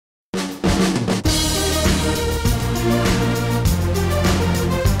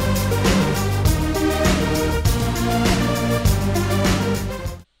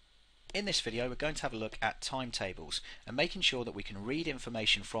In this video we're going to have a look at timetables and making sure that we can read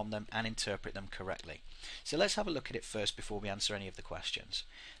information from them and interpret them correctly. So let's have a look at it first before we answer any of the questions.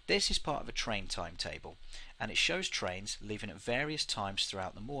 This is part of a train timetable and it shows trains leaving at various times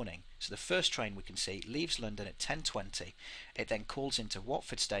throughout the morning. So the first train we can see leaves London at 10:20. It then calls into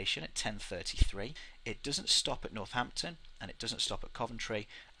Watford station at 10:33. It doesn't stop at Northampton and it doesn't stop at Coventry,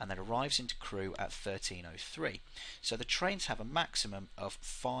 and then arrives into Crewe at 13:03. So the trains have a maximum of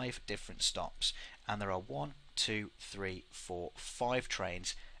 5 different stops, and there are 1, 2, 3, 4, 5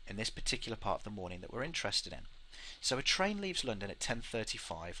 trains in this particular part of the morning that we're interested in. So a train leaves London at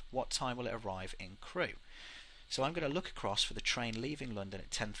 10:35. What time will it arrive in Crewe? So I'm going to look across for the train leaving London at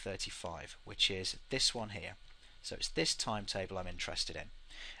 10:35, which is this one here. So it's this timetable I'm interested in,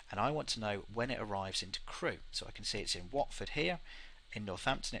 and I want to know when it arrives into Crewe. So I can see it's in Watford here, in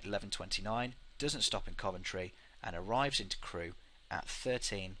Northampton at 11:29, doesn't stop in Coventry, and arrives into Crewe at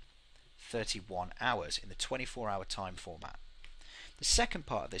 13:31 hours in the 24-hour time format. The second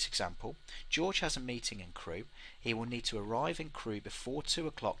part of this example, George has a meeting in Crewe. He will need to arrive in Crewe before 2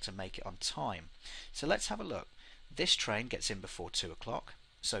 o'clock to make it on time. So let's have a look. This train gets in before 2 o'clock,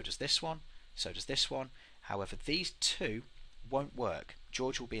 so does this one, so does this one. However, these two won't work.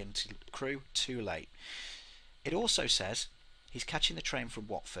 George will be into Crewe too late. It also says he's catching the train from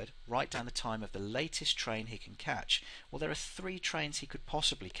Watford. Write down the time of the latest train he can catch. Well, there are 3 trains he could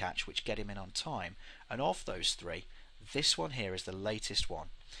possibly catch which get him in on time, and of those 3, this one here is the latest one.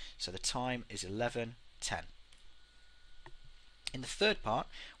 So the time is 11:10. In the third part,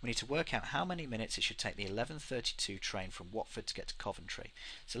 we need to work out how many minutes it should take the 11:32 train from Watford to get to Coventry.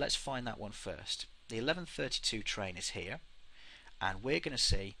 So let's find that one first. The 11:32 train is here, and we're going to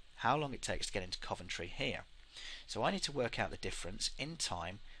see how long it takes to get into Coventry here. So I need to work out the difference in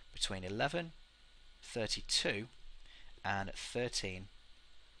time between 11:32 and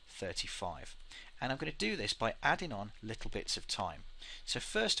 13:35. And I'm going to do this by adding on little bits of time. So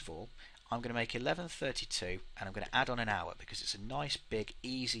first of all, I'm going to make 11:32 and I'm going to add on an hour because it's a nice big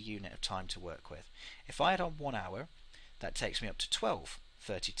easy unit of time to work with. If I add on 1 hour, that takes me up to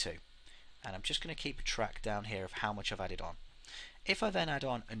 12:32, and I'm just going to keep a track down here of how much I've added on. If I then add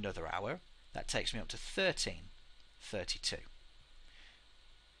on another hour, that takes me up to 13:32.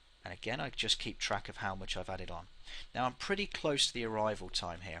 And again, I just keep track of how much I've added on. Now I'm pretty close to the arrival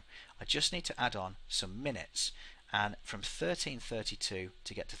time here. I just need to add on some minutes, and from 13:32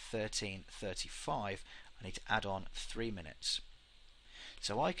 to get to 13:35 I need to add on 3 minutes.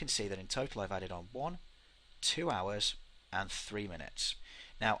 So I can see that in total I've added on 1, 2 hours and 3 minutes.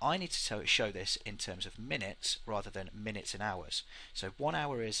 Now I need to show this in terms of minutes rather than minutes and hours. So 1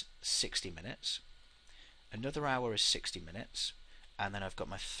 hour is 60 minutes, another hour is 60 minutes, and then I've got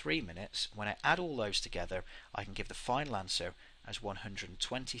my 3 minutes. When I add all those together, I can give the final answer as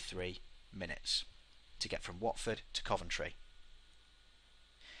 123 minutes to get from Watford to Coventry.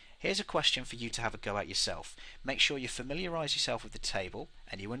 Here's a question for you to have a go at yourself. Make sure you familiarise yourself with the table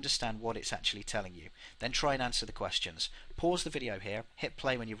and you understand what it's actually telling you. Then try and answer the questions. Pause the video here, hit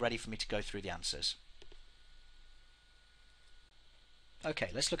play when you're ready for me to go through the answers.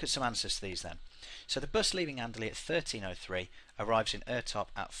 Okay, let's look at some answers to these then. So the bus leaving Anderley at 13:03 arrives in Ertop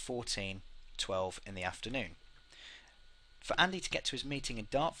at 14:12 in the afternoon. For Andy to get to his meeting in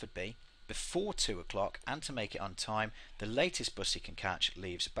Dartford before 2 o'clock and to make it on time, the latest bus he can catch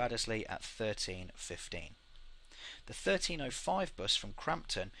leaves Baddesley at 13:15. The 13:05 bus from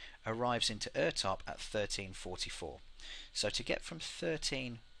Crampton arrives into Ertop at 13:44. So to get from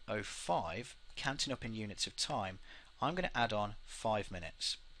 13:05, counting up in units of time, I'm going to add on 5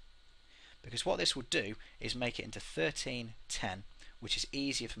 minutes, because what this will do is make it into 13:10, which is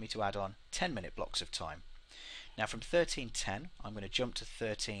easier for me to add on 10-minute blocks of time. Now from 13:10 I'm going to jump to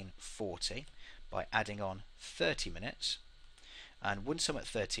 13:40 by adding on 30 minutes, and once I'm at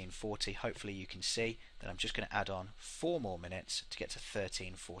 13:40 hopefully you can see that I'm just going to add on 4 more minutes to get to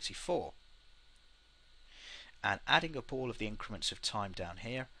 13:44. And adding up all of the increments of time down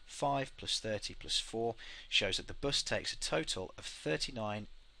here, 5 plus 30 plus 4 shows that the bus takes a total of 39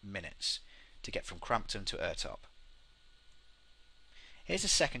 minutes to get from Crampton to Ertop. Here's a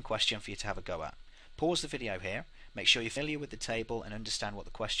second question for you to have a go at. Pause the video here, make sure you're familiar with the table and understand what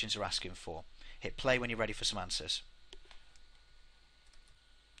the questions are asking for. Hit play when you're ready for some answers.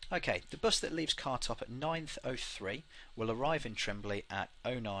 Okay, the bus that leaves Cartop at 9:03 will arrive in Trimbley at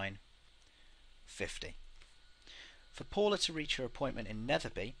 09:50. For Paula to reach her appointment in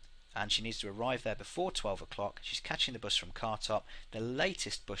Netherby, and she needs to arrive there before 12 o'clock, she's catching the bus from Cartop. The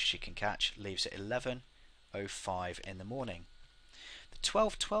latest bus she can catch leaves at 11:05 in the morning. The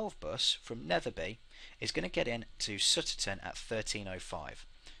 12:12 bus from Netherby is going to get in to Sutterton at 13:05.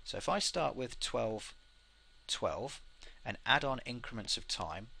 So if I start with 12:12 and add on increments of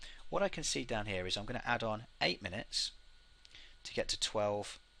time, what I can see down here is I'm going to add on 8 minutes to get to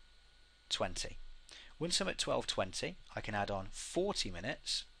 12:20. Once I'm at 12:20, I can add on 40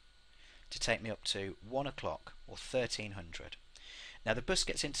 minutes to take me up to 1 o'clock or 1300. Now the bus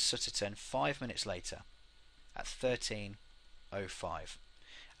gets into Sutterton 5 minutes later at 13:05,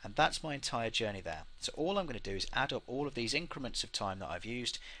 and that's my entire journey there. So all I'm going to do is add up all of these increments of time that I've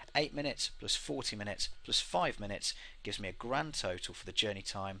used. 8 minutes plus 40 minutes plus 5 minutes gives me a grand total for the journey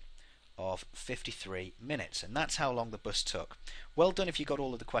time of 53 minutes, and that's how long the bus took. Well done if you got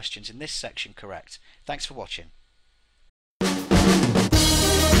all of the questions in this section correct. Thanks for watching.